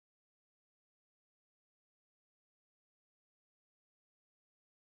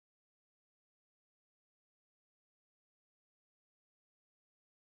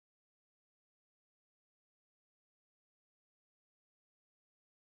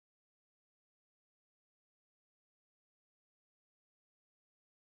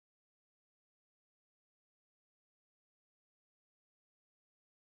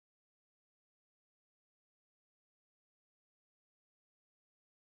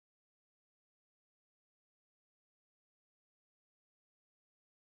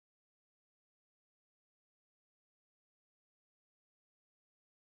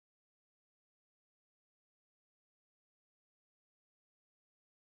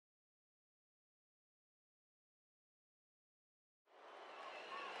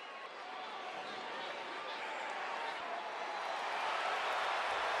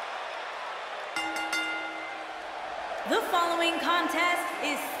The following contest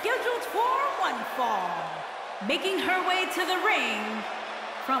is scheduled for one fall. Making her way to the ring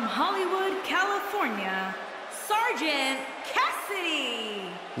from Hollywood, California, Sergeant Cassidy.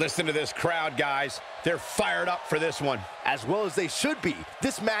 Listen to this crowd, guys. They're fired up for this one. As well as they should be.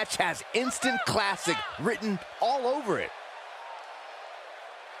 This match has instant classic written all over it.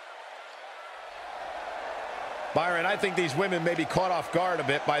 Byron, I think these women may be caught off guard a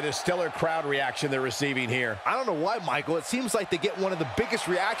bit by this stellar crowd reaction they're receiving here. I don't know why, Michael. It seems like they get one of the biggest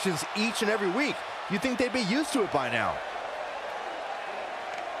reactions each and every week. You'd think they'd be used to it by now.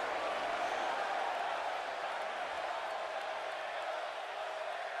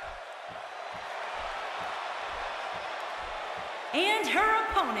 And her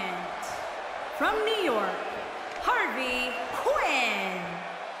opponent, from New York, Harley Quinn.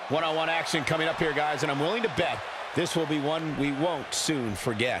 One-on-one action coming up here, guys, and I'm willing to bet this will be one we won't soon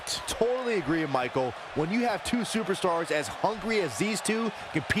forget. Totally agree, Michael. When you have two superstars as hungry as these two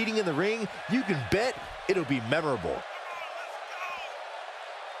competing in the ring, you can bet it'll be memorable.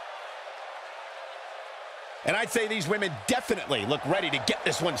 And I'd say these women definitely look ready to get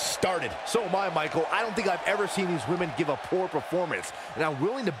this one started. So am I, Michael. I don't think I've ever seen these women give a poor performance, and I'm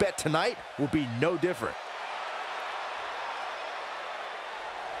willing to bet tonight will be no different.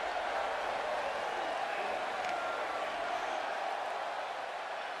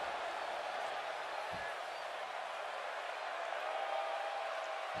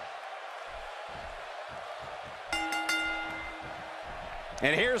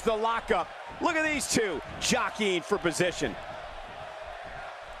 And here's the lockup. Look at these two jockeying for position,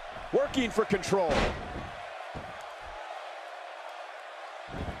 working for control.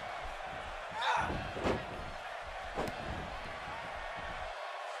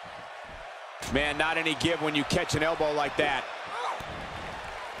 Man, not any give when you catch an elbow like that.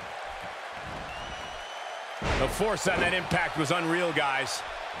 The force on that impact was unreal, guys.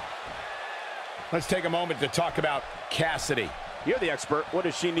 Let's take a moment to talk about Cassidy. You're the expert. What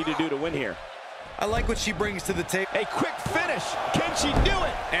does she need to do to win here? I like what she brings to the table. A quick finish. Can she do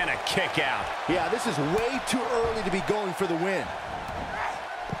it? And a kick out. Yeah, this is way too early to be going for the win.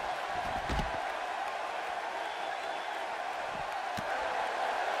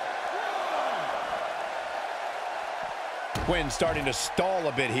 Quinn starting to stall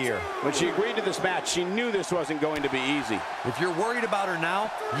a bit here. When she agreed to this match, she knew this wasn't going to be easy. If you're worried about her now,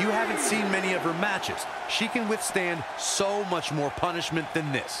 you haven't seen many of her matches. She can withstand so much more punishment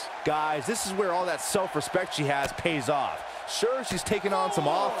than this. Guys, this is where all that self-respect she has pays off. Sure, she's taken on some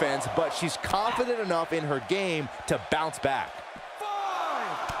offense, but she's confident enough in her game to bounce back.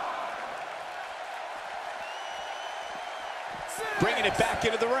 Bringing it back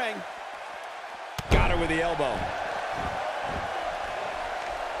into the ring. Got her with the elbow.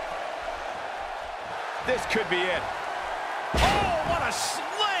 This could be it. Oh, what a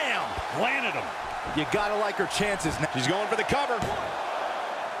slam! Landed him. You gotta like her chances now. She's going for the cover.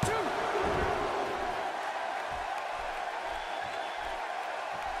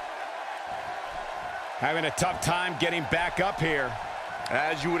 Having a tough time getting back up here.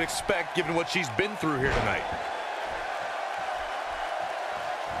 As you would expect, given what she's been through here tonight.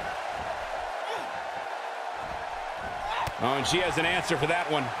 Oh, and she has an answer for that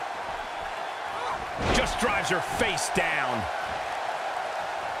one. Just drives her face down.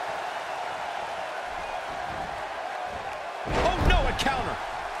 Oh, no, a counter.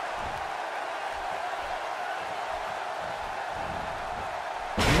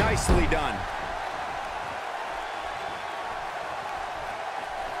 Nicely done.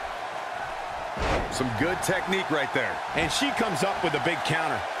 Some good technique right there. And she comes up with a big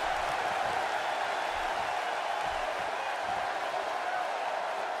counter.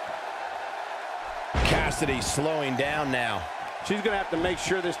 Cassidy slowing down now. She's going to have to make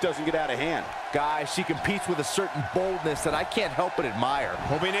sure this doesn't get out of hand. Guys, she competes with a certain boldness that I can't help but admire.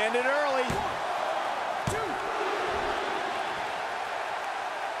 Hoping to end it early.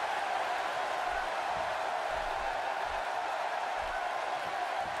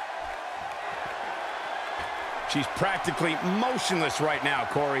 She's practically motionless right now,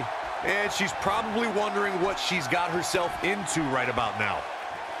 Corey. And she's probably wondering what she's got herself into right about now.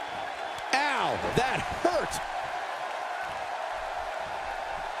 Ow, that hurt.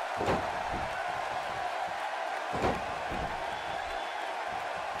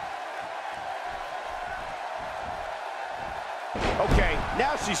 Okay,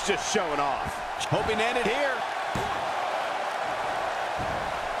 now she's just showing off. Hoping to end it here.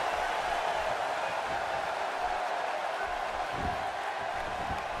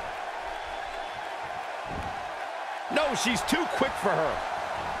 No, she's too quick for her.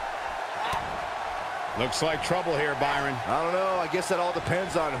 Looks like trouble here, Byron. I don't know. I guess that all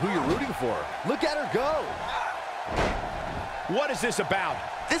depends on who you're rooting for. Look at her go. What is this about?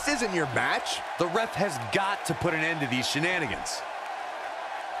 This isn't your match. The ref has got to put an end to these shenanigans.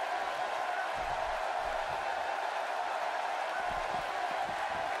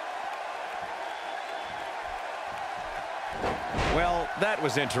 Well, that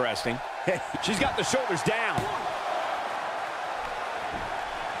was interesting. She's got the shoulders down.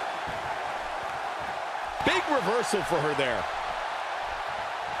 Big reversal for her there.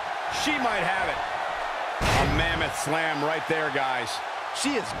 She might have it. A mammoth slam right there, guys. She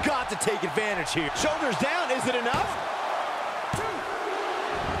has got to take advantage here. Shoulders down, is it enough?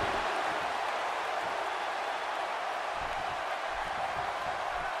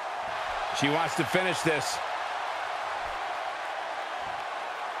 She wants to finish this.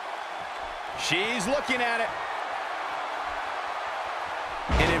 She's looking at it.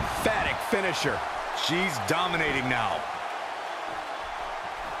 An emphatic finisher. She's dominating now.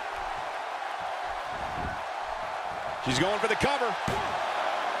 She's going for the cover.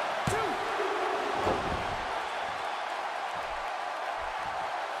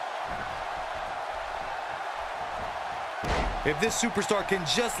 If this superstar can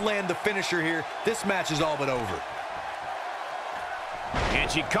just land the finisher here, this match is all but over.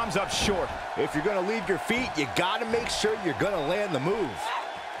 And she comes up short. If you're going to leave your feet, you got to make sure you're going to land the move.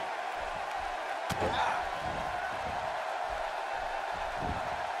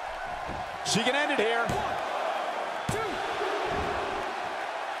 She can end it here.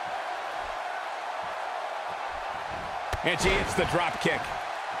 And she hits the drop kick.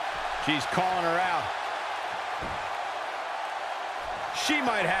 She's calling her out. She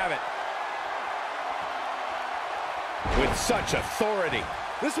might have it. With such authority.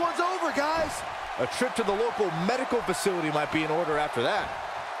 This one's over, guys. A trip to the local medical facility might be in order after that.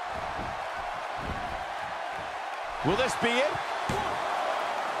 Will this be it?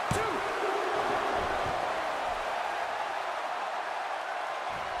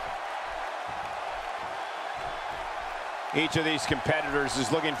 Each of these competitors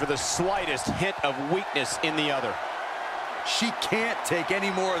is looking for the slightest hint of weakness in the other. She can't take any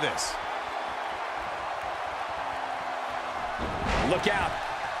more of this. Look out.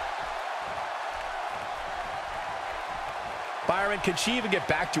 Byron, can she even get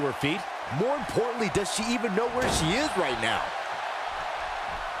back to her feet? More importantly, does she even know where she is right now?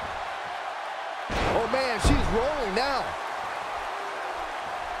 Oh, man, she's rolling now.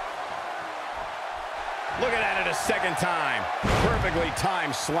 Looking at it a second time. Perfectly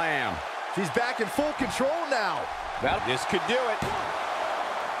timed slam. She's back in full control now. This could do it.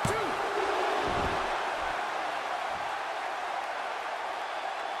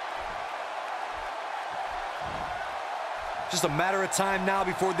 Just a matter of time now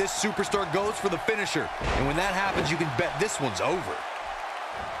before this superstar goes for the finisher. And when that happens, you can bet this one's over.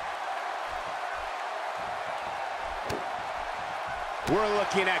 We're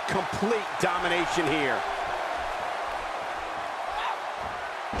looking at complete domination here.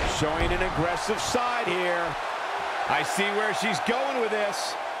 Showing an aggressive side here. I see where she's going with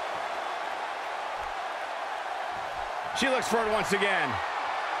this. She looks for it once again.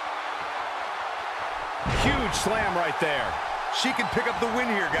 Huge slam right there. She can pick up the win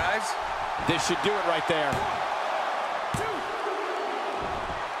here, guys. This should do it right there.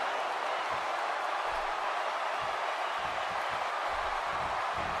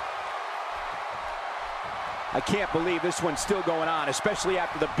 I can't believe this one's still going on, especially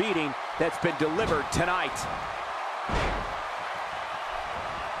after the beating that's been delivered tonight.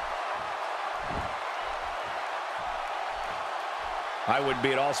 I wouldn't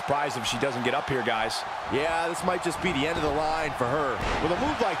be at all surprised if she doesn't get up here, guys. Yeah, this might just be the end of the line for her. With a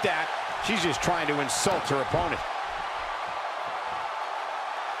move like that, she's just trying to insult her opponent.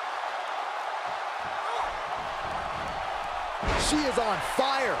 She is on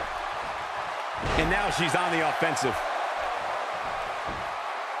fire. And now she's on the offensive.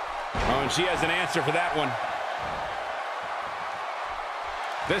 Oh, and she has an answer for that one.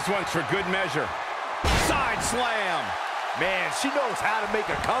 This one's for good measure. Side slam. Man, she knows how to make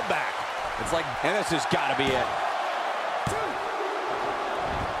a comeback. It's like, and this has got to be it.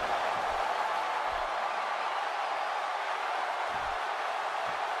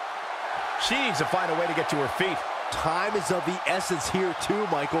 She needs to find a way to get to her feet. Time is of the essence here too,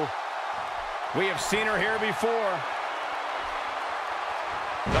 Michael. We have seen her here before.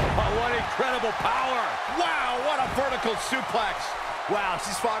 Oh, what incredible power. Wow, what a vertical suplex. Wow,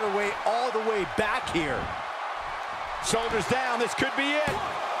 she's fought her way all the way back here. Shoulders down, this could be it.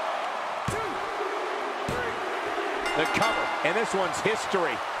 The cover, and this one's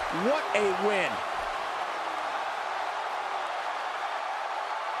history. What a win.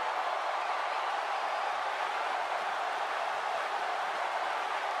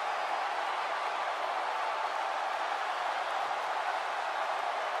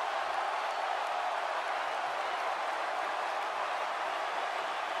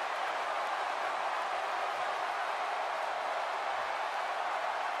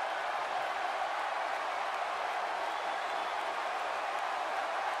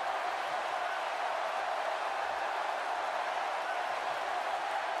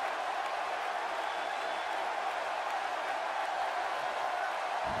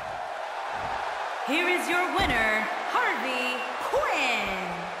 here is your winner, Harley Quinn.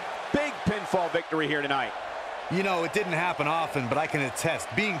 Big pinfall victory here tonight. You know, it didn't happen often, but I can attest,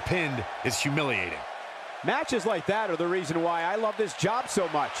 being pinned is humiliating. Matches like that are the reason why I love this job so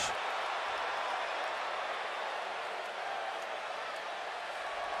much.